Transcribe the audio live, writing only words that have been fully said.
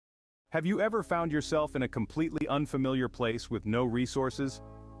Have you ever found yourself in a completely unfamiliar place with no resources?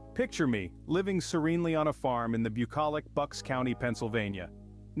 Picture me, living serenely on a farm in the bucolic Bucks County, Pennsylvania.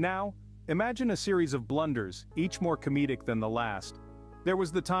 Now, imagine a series of blunders, each more comedic than the last. There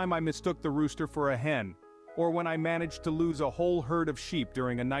was the time I mistook the rooster for a hen, or when I managed to lose a whole herd of sheep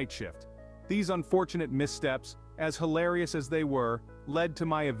during a night shift. These unfortunate missteps, as hilarious as they were, led to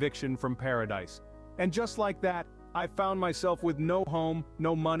my eviction from paradise. And just like that, I found myself with no home,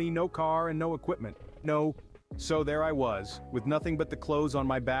 no money, no car, and no equipment. So there I was, with nothing but the clothes on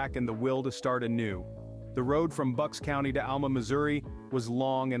my back and the will to start anew. The road from Bucks County to Alma, Missouri, was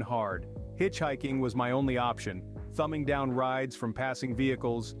long and hard. Hitchhiking was my only option, thumbing down rides from passing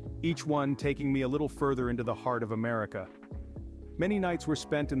vehicles, each one taking me a little further into the heart of America. Many nights were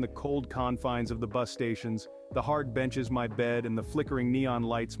spent in the cold confines of the bus stations, the hard benches my bed, and the flickering neon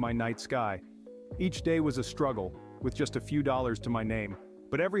lights my night sky. Each day was a struggle, with just a few dollars to my name.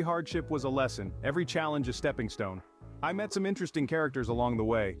 But every hardship was a lesson, every challenge a stepping stone. I met some interesting characters along the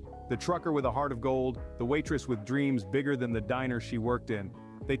way. The trucker with a heart of gold, the waitress with dreams bigger than the diner she worked in.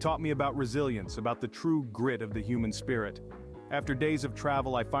 They taught me about resilience, about the true grit of the human spirit. After days of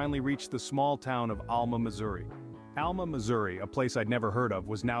travel, I finally reached the small town of Alma, Missouri. Alma, Missouri, a place I'd never heard of,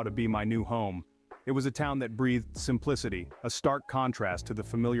 was now to be my new home. It was a town that breathed simplicity, a stark contrast to the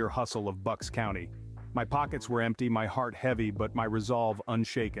familiar hustle of Bucks County. My pockets were empty, my heart heavy, but my resolve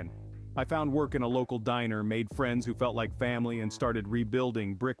unshaken. I found work in a local diner, made friends who felt like family, and started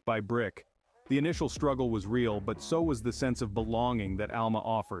rebuilding brick by brick. The initial struggle was real, but so was the sense of belonging that Alma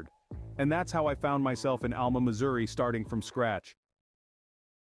offered. And that's how I found myself in Alma, Missouri, starting from scratch.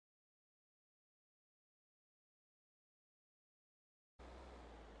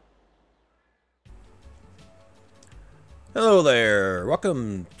 Hello there,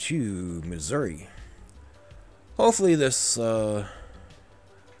 welcome to Missouri. Hopefully this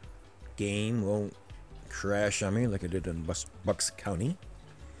game won't crash on me like it did in Bucks County.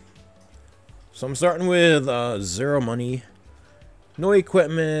 So I'm starting with zero money, no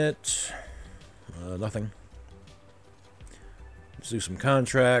equipment, nothing. Let's do some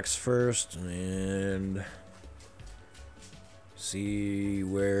contracts first and see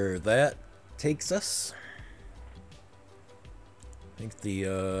where that takes us. I think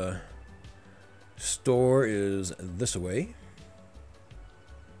the store is this way.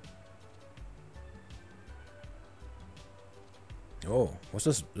 Oh, what's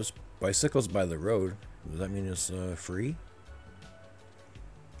this? This bicycle's by the road. Does that mean it's free?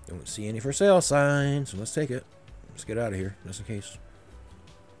 Don't see any for sale signs, so let's take it. Let's get out of here, just in case.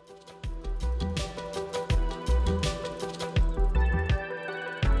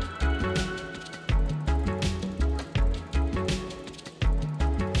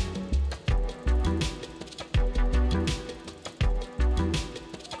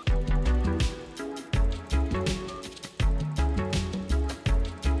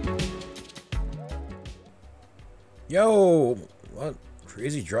 Yo, what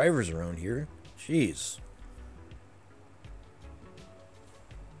crazy drivers around here? Jeez.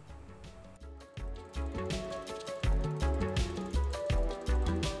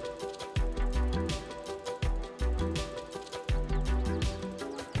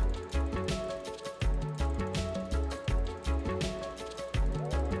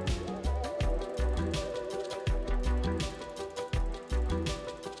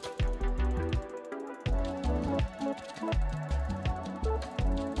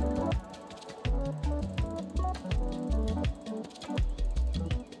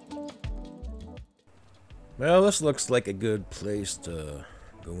 Well, this looks like a good place to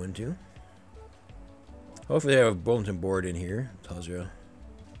go into. Hopefully they have a bulletin board in here. Tells you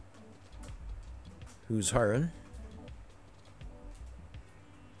who's hiring.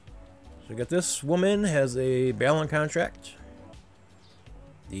 So we got this woman has a baling contract.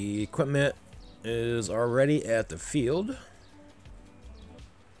 The equipment is already at the field.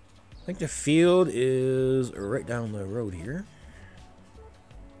 I think the field is right down the road here.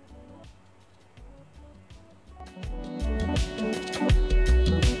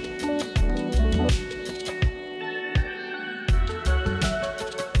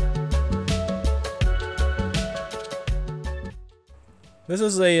 This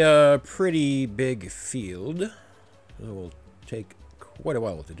is a pretty big field. It will take quite a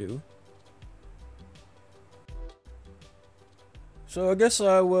while to do. So I guess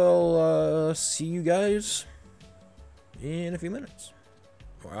I will see you guys in a few minutes.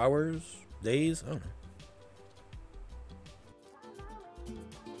 Or hours, days, I don't know.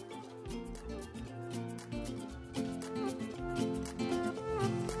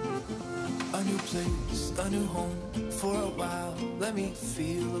 A new place, a new home, for a while, let me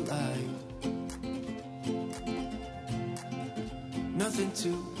feel alive. Nothing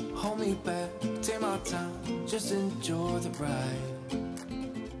to hold me back, take my time, just enjoy the ride.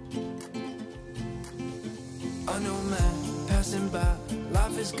 Unknown man passing by,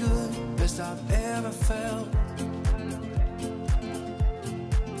 life is good, best I've ever felt.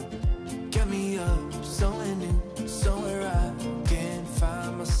 Get me up, somewhere new, somewhere I can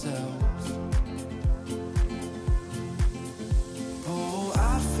find myself. Oh,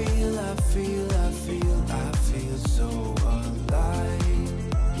 I feel so alive.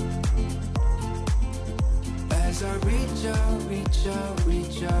 As I reach out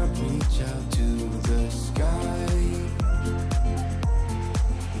to the sky.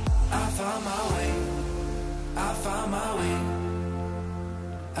 I found my way.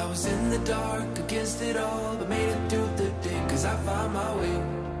 I was in the dark against it all, but made it through the day. Cause I found my way.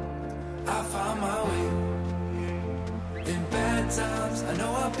 In bad times, I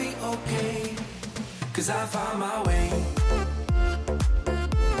know I'll be okay. Cause I found my way.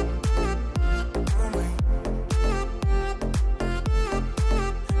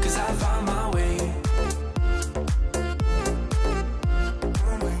 Cause I found my way.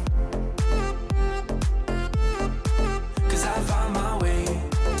 Cause I found my way.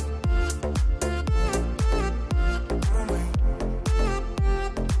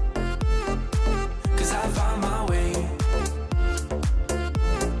 Cause I found my way.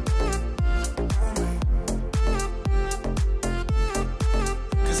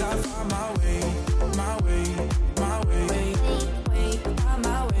 Cause I found my way, my way, my way,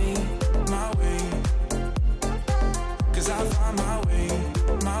 my way, my way. Cause I found my way,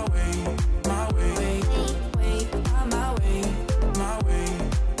 my way, my way, my way, my way.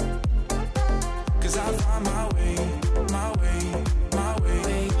 Cause I found my way, my way, my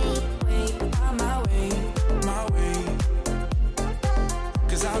way, my way, my way.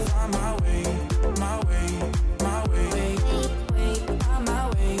 Cause I found my way, my way, my way, my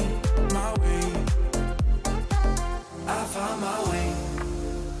way, my way. I found my way,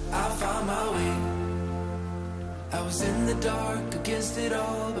 I found my way. I was in the dark against it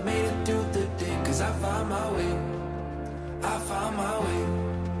all, but made it through the day. Cause I found my way, I found my way.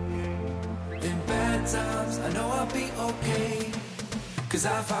 In bad times, I know I'll be okay. Cause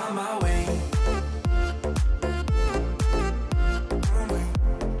I found my way.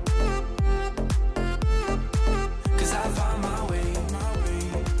 Cause I found my way, my way,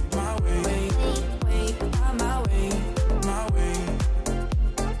 my way, my way, my way.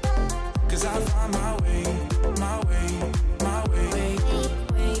 Cause I found my way, my way, my way,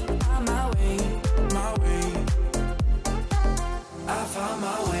 my way, my way. I found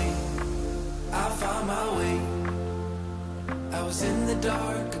my way, I found my way. I was in the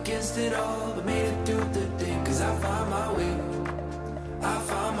dark against it all, but made it through the day. Cause I found my way, I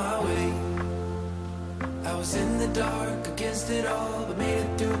found my way. I was in the dark against it all, but made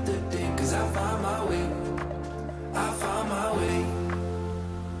it through the day. Cause I found my way, I found my way.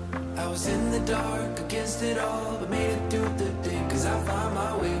 I was in the dark against it all, but made it through the day. Cause I found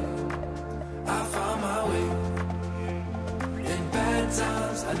my way, I found my way. In bad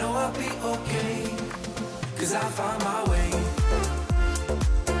times, I know I'll be okay. Cause I found my way.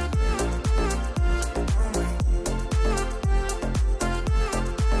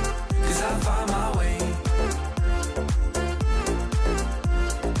 Cause I found my way.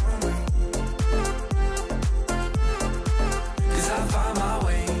 Cause I found my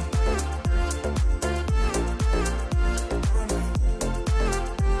way.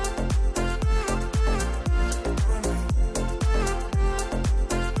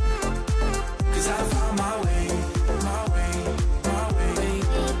 Cause I found my way, my way, my way,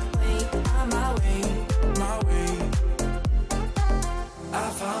 my way, my way. I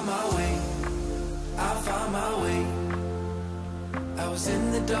found my way, I found my way. I was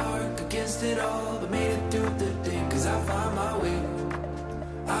in the dark against it all, but made it through the day. Cause I found my way,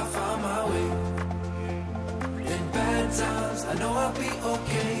 I found my way. In bad times, I know I'll be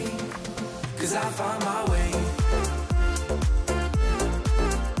okay. Cause I found my way.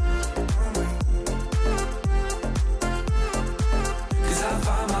 Cause I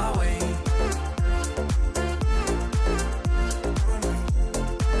found my way.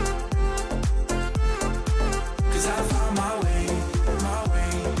 Cause I found my way, my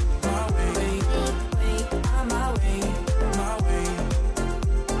way, my way, my way, my way.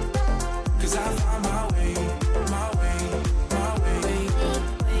 Cause I found my way, my way, my way,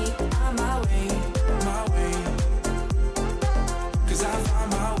 my way, my way.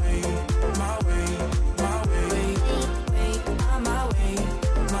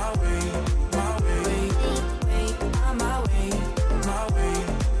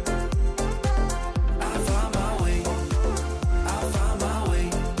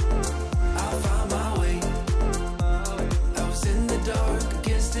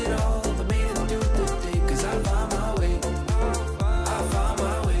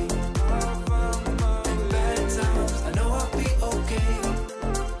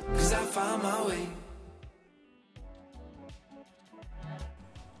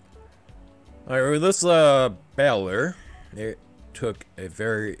 Alright, with this baler, it took a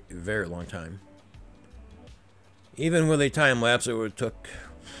very, very long time. Even with a time lapse, it would took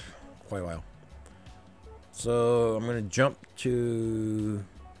quite a while. So I'm gonna jump to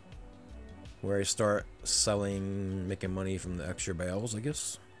where I start selling, making money from the extra bales, I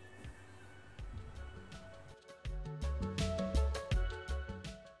guess.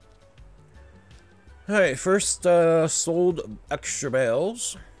 Alright, first sold extra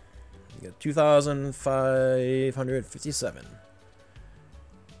bales. You got 2,557.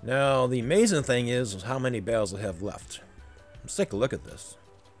 Now, the amazing thing is how many bales I have left. Let's take a look at this.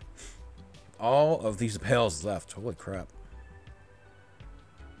 All of these bales left. Holy crap.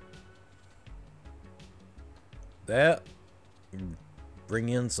 That bring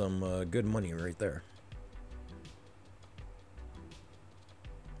in some good money right there.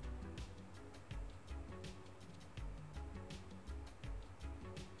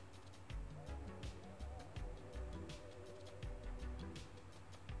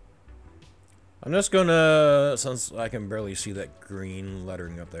 I'm just gonna, since I can barely see that green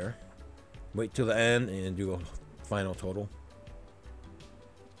lettering up there, wait till the end and do a final total.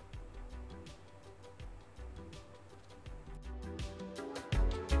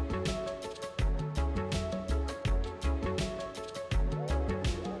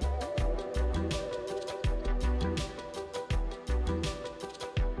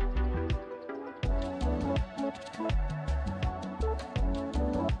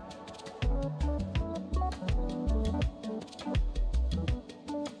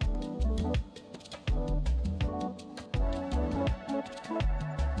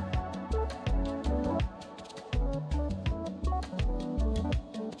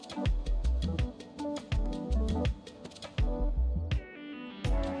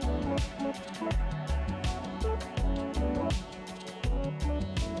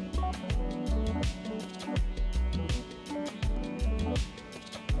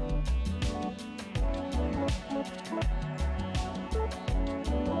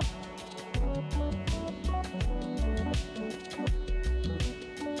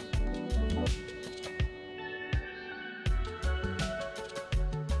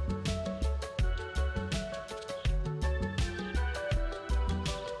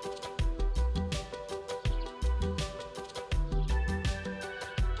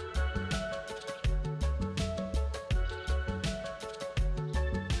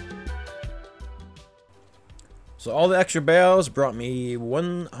 So all the extra bales brought me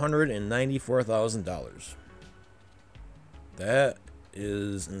 $194,000. That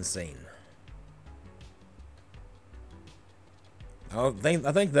is insane. I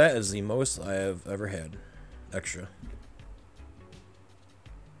think that is the most I have ever had extra.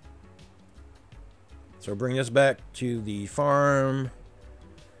 So bring this back to the farm.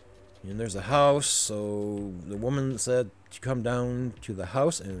 And there's a house, so the woman said to come down to the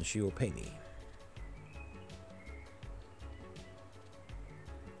house and she will pay me.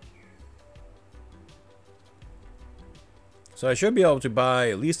 So I should be able to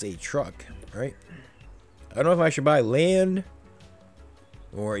buy at least a truck, right? I don't know if I should buy land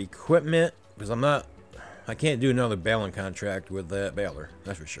or equipment, because I can't do another baling contract with that baler.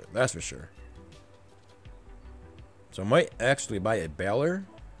 That's for sure. That's for sure. So I might actually buy a baler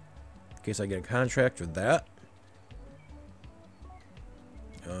in case I get a contract with that.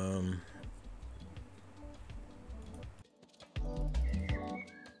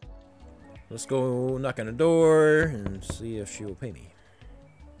 Let's go knock on the door and see if she will pay me.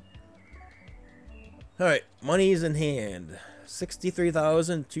 Alright, money's in hand.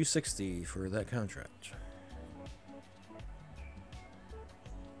 $63,260 for that contract.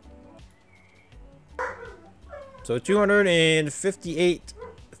 So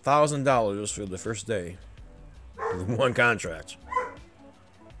 $258,000 for the first day with one contract.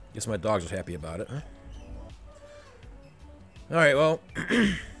 Guess my dogs are happy about it, huh? Alright, well,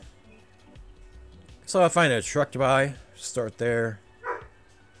 so I'll find a truck to buy, start there,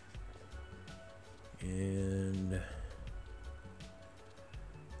 and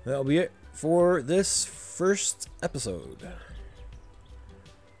that'll be it for this first episode.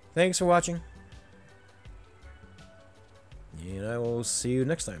 Thanks for watching, and I will see you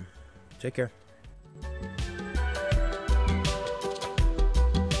next time. Take care.